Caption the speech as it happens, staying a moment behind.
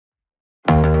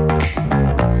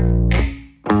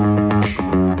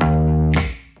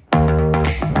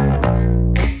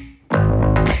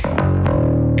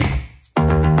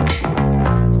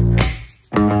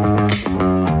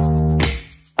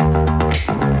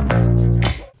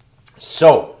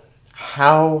So,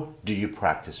 how do you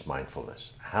practice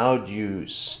mindfulness? How do you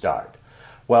start?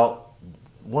 Well,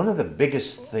 one of the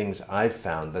biggest things I've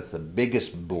found that's the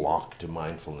biggest block to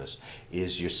mindfulness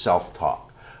is your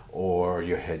self-talk or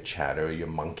your head chatter, or your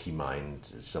monkey mind,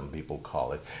 some people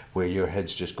call it, where your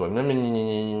head's just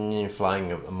going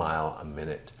flying a mile a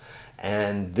minute.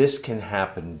 And this can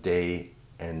happen day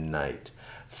and night.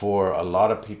 For a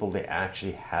lot of people, they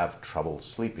actually have trouble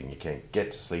sleeping. You can't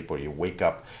get to sleep, or you wake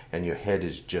up and your head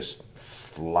is just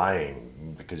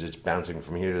flying because it's bouncing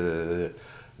from here to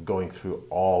going through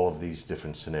all of these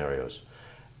different scenarios.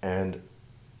 And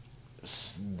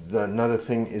another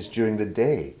thing is during the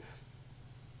day,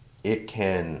 it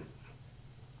can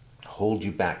hold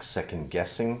you back, second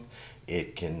guessing.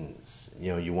 It can,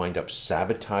 you wind up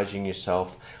sabotaging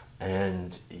yourself.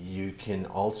 And it can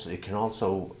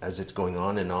also, as it's going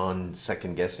on and on,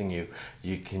 second guessing you,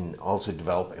 you can also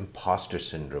develop imposter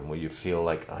syndrome where you feel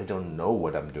like, I don't know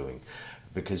what I'm doing.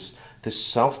 Because this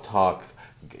self-talk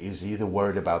is either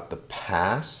worried about the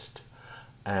past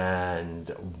and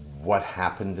what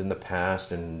happened in the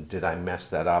past and did I mess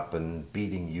that up and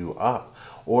beating you up,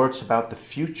 or it's about the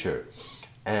future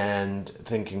and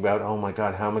thinking about, oh my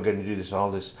God, how am I going to do this, all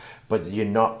this, but you're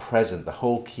not present. The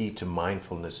whole key to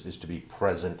mindfulness is to be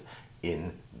present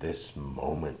in this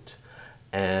moment.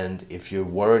 And if you're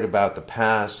worried about the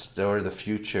past or the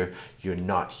future, you're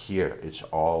not here. It's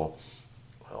all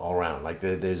around. Like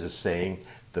there's a saying,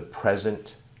 the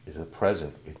present is the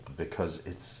present because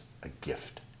it's a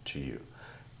gift to you.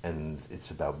 And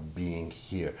it's about being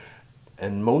here.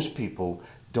 And most people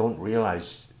don't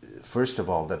realize, first of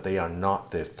all, that they are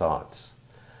not their thoughts.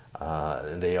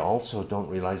 They also don't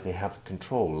realize they have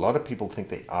control. A lot of people think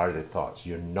they are their thoughts.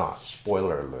 You're not.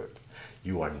 Spoiler alert.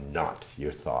 You are not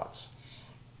your thoughts.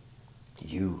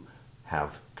 You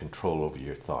have control over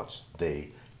your thoughts. They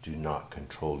do not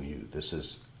control you. This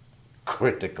is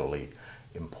critically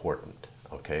important,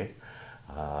 okay?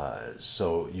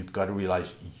 So you've got to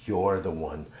realize you're the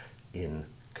one in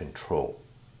control.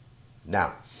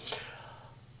 Now,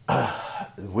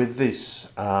 with this,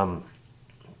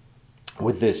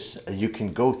 you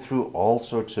can go through all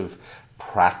sorts of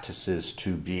practices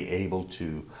to be able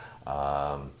to,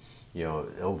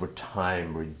 over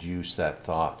time reduce that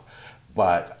thought.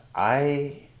 But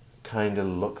I kind of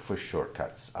look for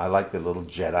shortcuts. I like the little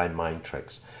Jedi mind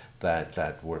tricks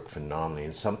that work phenomenally.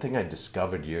 And something I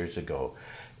discovered years ago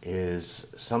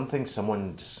is something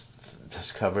someone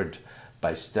discovered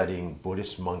by studying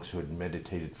Buddhist monks who had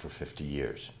meditated for 50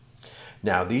 years.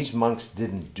 Now, these monks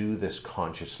didn't do this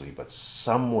consciously, but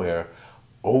somewhere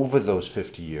over those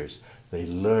 50 years, they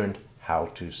learned how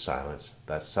to silence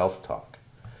that self-talk.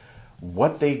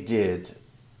 What they did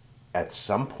at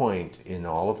some point in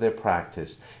all of their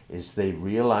practice is they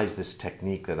realized this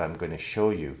technique that I'm going to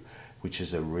show you, which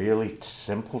is a really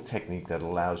simple technique that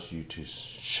allows you to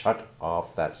shut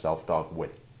off that self-talk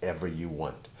whenever you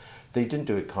want. They didn't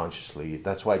do it consciously.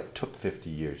 That's why it took 50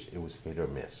 years. It was hit or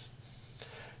miss.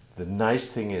 The nice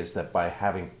thing is that by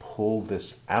having pulled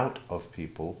this out of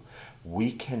people,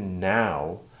 we can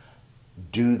now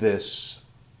do this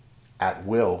at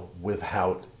will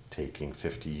without taking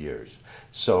 50 years.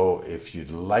 So if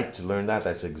you'd like to learn that,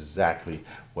 that's exactly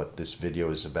what this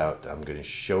video is about. I'm going to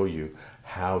show you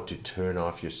how to turn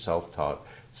off your self-talk,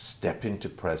 step into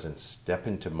presence, step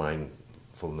into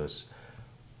mindfulness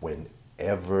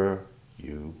whenever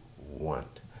you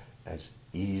want. As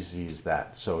easy as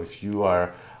that. So if you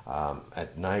are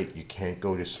at night, you can't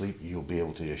go to sleep, you'll be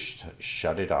able to just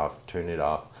shut it off, turn it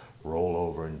off, roll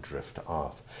over and drift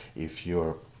off. If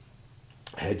your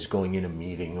head's going in a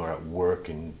meeting or at work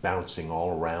and bouncing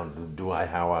all around,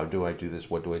 how do I do this,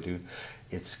 what do I do?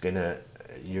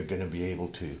 You're gonna be able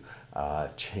to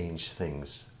change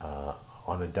things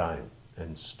on a dime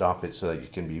and stop it so that you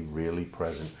can be really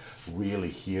present, really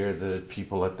hear the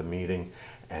people at the meeting,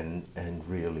 and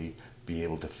really be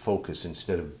able to focus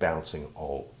instead of bouncing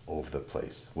all over the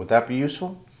place. Would that be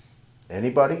useful?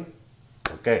 Anybody?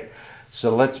 Okay,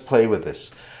 so let's play with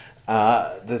this.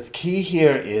 The key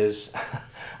here is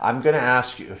I'm going to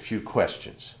ask you a few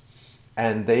questions,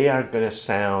 and they are going to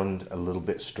sound a little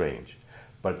bit strange,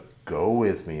 but go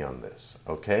with me on this,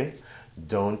 okay?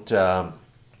 Don't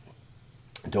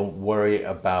worry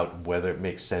about whether it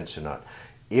makes sense or not.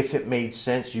 If it made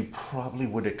sense, you probably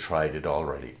would have tried it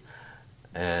already,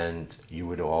 and you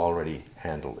would have already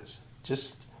handled this.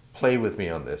 Just play with me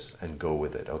on this and go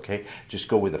with it, okay? Just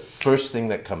go with the first thing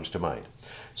that comes to mind.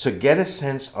 So get a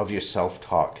sense of your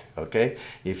self-talk, okay?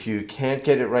 If you can't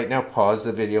get it right now, pause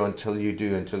the video until you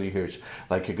hear it.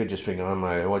 Like you could just think, oh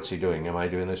my, what's he doing? Am I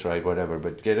doing this right? Whatever,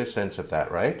 but get a sense of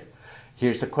that, right?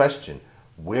 Here's the question.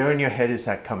 Where in your head is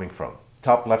that coming from?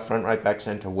 Top, left, front, right, back,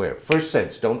 center, where? First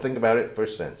sense. Don't think about it.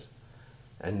 First sense.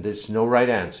 And there's no right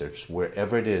answers.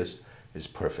 Wherever it is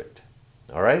perfect.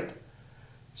 All right?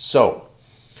 So,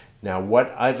 now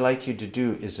what I'd like you to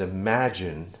do is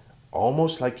imagine,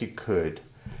 almost like you could,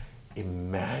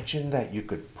 imagine that you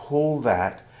could pull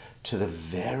that to the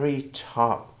very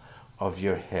top of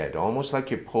your head, almost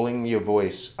like you're pulling your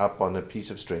voice up on a piece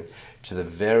of string to the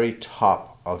very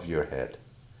top of your head.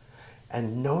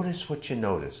 And notice what you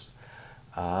notice.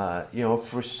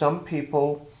 For some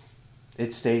people,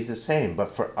 it stays the same,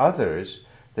 but for others,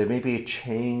 there may be a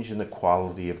change in the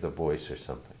quality of the voice or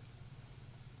something.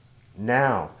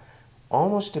 Now,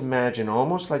 almost imagine,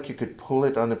 almost like you could pull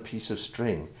it on a piece of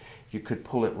string, you could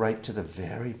pull it right to the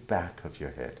very back of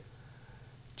your head.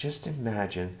 Just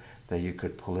imagine that you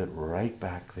could pull it right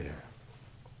back there.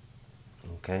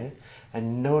 Okay?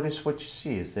 And notice what you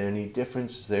see. Is there any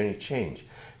difference? Is there any change?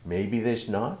 Maybe there's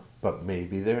not, but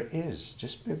maybe there is.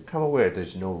 Just become aware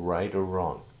there's no right or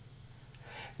wrong.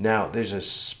 Now, there's a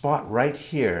spot right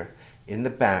here in the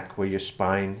back where your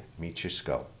spine meets your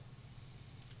skull.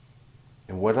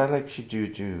 And what I'd like you to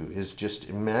do is just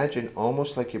imagine,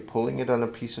 almost like you're pulling it on a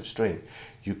piece of string,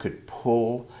 you could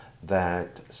pull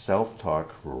that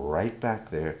self-talk right back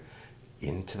there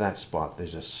into that spot.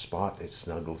 There's a spot it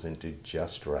snuggles into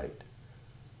just right.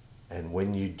 And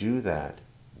when you do that,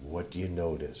 what do you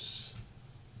notice?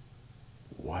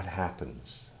 What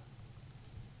happens?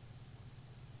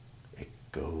 It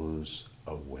goes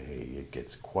away. It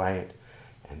gets quiet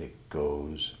and it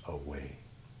goes away.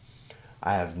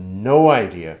 I have no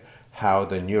idea how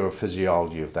the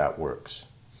neurophysiology of that works.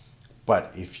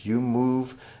 But if you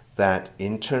move that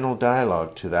internal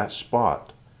dialogue to that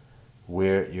spot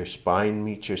where your spine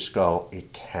meets your skull,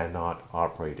 it cannot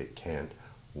operate. It can't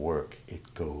work.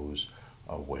 It goes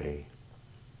away.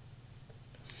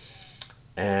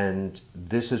 And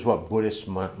this is what Buddhist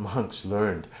monks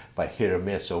learned by hit or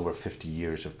miss over 50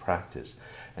 years of practice.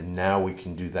 And now we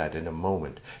can do that in a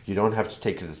moment. You don't have to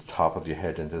take it to the top of your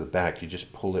head and to the back. You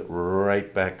just pull it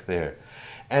right back there.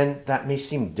 And that may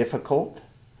seem difficult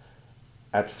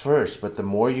at first, but the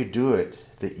more you do it,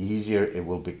 the easier it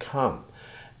will become.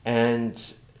 And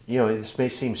this may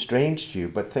seem strange to you,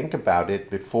 but think about it.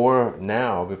 Before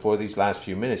these last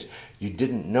few minutes, you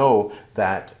didn't know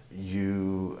that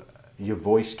your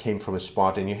voice came from a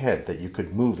spot in your head, that you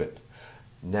could move it.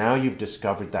 Now you've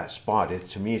discovered that spot.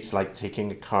 To me, it's like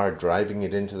taking a car, driving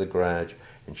it into the garage,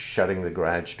 and shutting the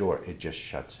garage door. It just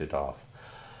shuts it off.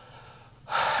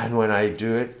 And when I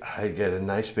do it, I get a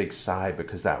nice big sigh,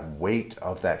 because that weight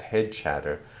of that head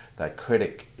chatter, that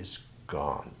critic, is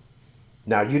gone.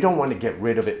 Now, you don't want to get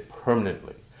rid of it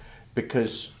permanently,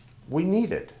 because we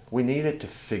need it. We need it to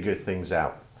figure things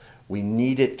out. We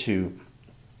need it to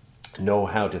know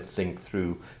how to think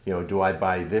through, do I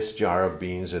buy this jar of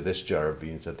beans or this jar of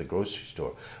beans at the grocery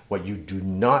store? What you do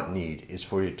not need is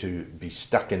for you to be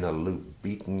stuck in a loop,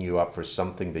 beating you up for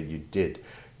something that you did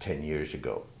 10 years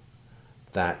ago.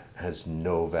 That has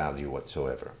no value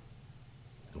whatsoever.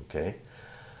 Okay?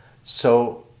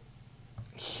 So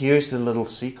here's the little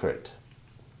secret.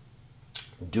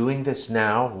 Doing this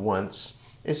now once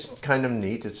is kind of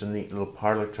neat. It's a neat little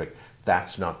parlor trick.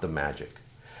 That's not the magic.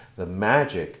 The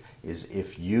magic is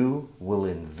if you will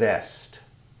invest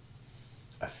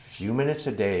a few minutes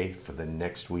a day for the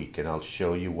next week, and I'll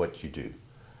show you what you do,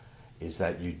 is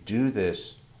that you do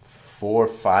this 4 or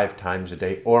 5 times a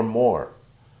day or more.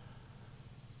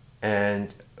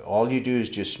 And all you do is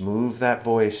just move that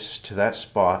voice to that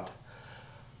spot,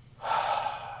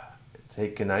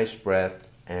 take a nice breath,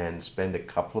 and spend a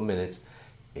couple of minutes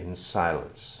in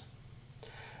silence.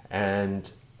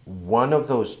 And one of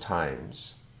those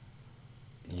times,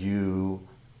 you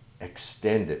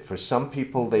extend it. For some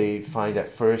people, they find at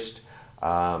first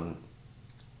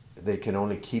they can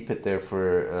only keep it there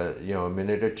for a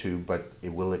minute or two, but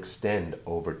it will extend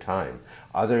over time.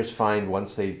 Others find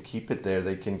once they keep it there,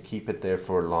 they can keep it there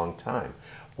for a long time.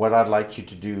 What I'd like you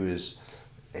to do is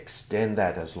extend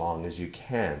that as long as you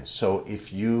can. So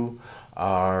if you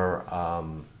are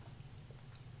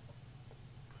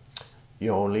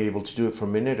only able to do it for a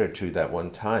minute or two that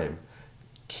one time,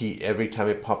 every time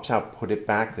it pops out, put it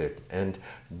back there. And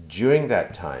during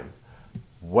that time,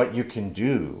 what you can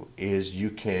do is you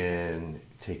can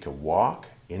take a walk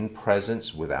in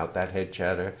presence without that head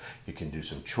chatter. You can do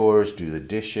some chores, do the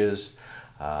dishes.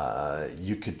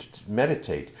 You could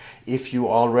meditate. If you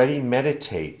already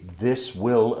meditate, this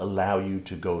will allow you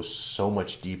to go so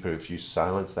much deeper if you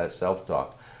silence that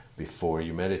self-talk. before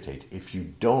you meditate. If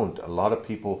you don't, a lot of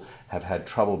people have had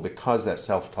trouble because that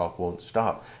self-talk won't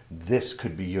stop. This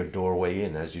could be your doorway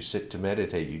in. As you sit to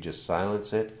meditate, you just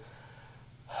silence it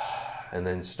and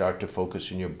then start to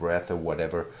focus on your breath or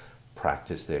whatever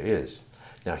practice there is.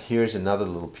 Now here's another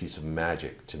little piece of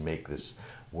magic to make this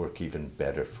work even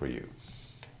better for you.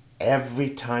 Every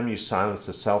time you silence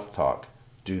the self-talk,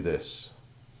 do this.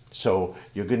 So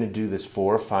you're going to do this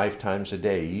 4 or 5 times a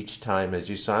day. Each time as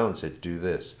you silence it, do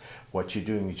this. What you're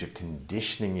doing is you're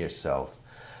conditioning yourself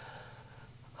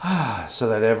so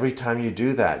that every time you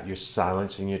do that, you're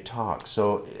silencing your talk.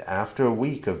 So after a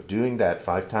week of doing that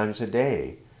 5 times a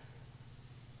day,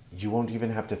 you won't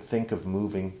even have to think of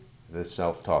moving the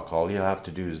self-talk. All you'll have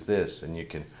to do is this, and you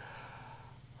can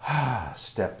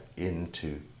step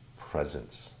into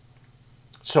presence.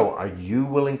 So are you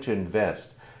willing to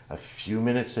invest a few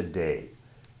minutes a day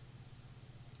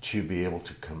to be able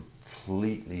to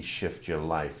completely shift your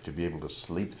life, to be able to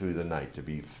sleep through the night, to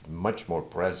be much more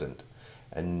present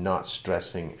and not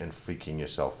stressing and freaking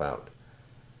yourself out?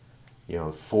 4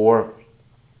 or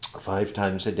 5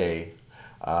 times a day.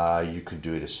 You could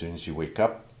do it as soon as you wake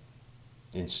up.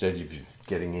 Instead of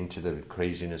getting into the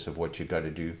craziness of what you got to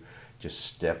do, just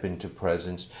step into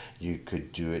presence. You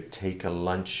could do it, take a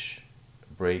lunch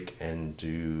break and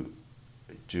do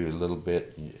a little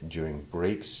bit during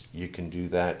breaks. You can do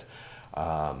that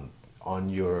on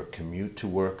your commute to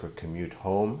work or commute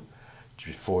home,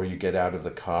 before you get out of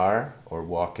the car or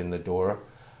walk in the door.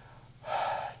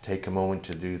 Take a moment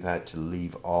to do that, to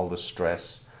leave all the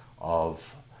stress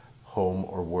of home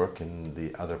or work in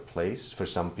the other place. For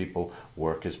some people,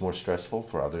 work is more stressful.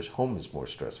 For others, home is more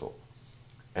stressful.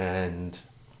 And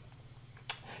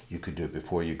you could do it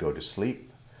before you go to sleep.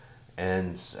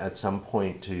 And at some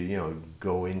point to,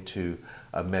 go into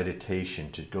a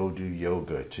meditation, to go do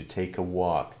yoga, to take a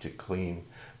walk, to clean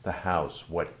the house,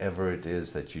 whatever it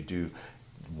is that you do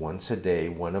once a day,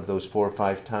 one of those 4 or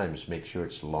 5 times. Make sure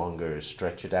it's longer,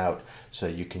 stretch it out so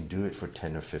you can do it for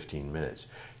 10 or 15 minutes.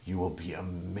 You will be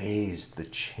amazed the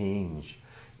change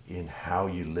in how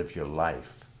you live your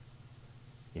life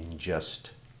in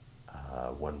just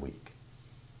 1 week.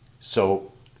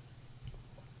 So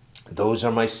those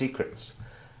are my secrets.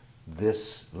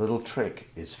 This little trick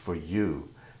is for you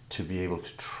to be able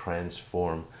to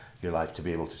transform your life, to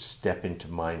be able to step into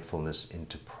mindfulness,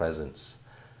 into presence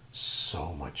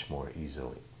so much more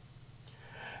easily.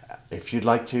 If you'd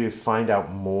like to find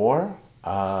out more,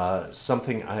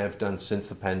 something I have done since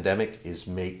the pandemic is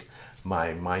make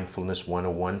my Mindfulness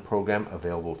 101 program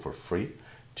available for free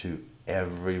to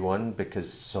everyone,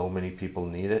 because so many people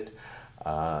need it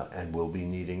and will be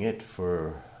needing it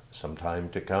for some time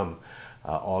to come.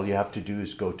 All you have to do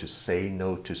is go to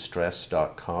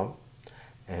saynotostress.com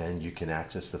and you can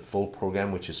access the full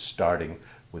program, which is starting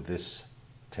with this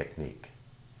technique.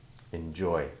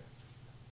 Enjoy.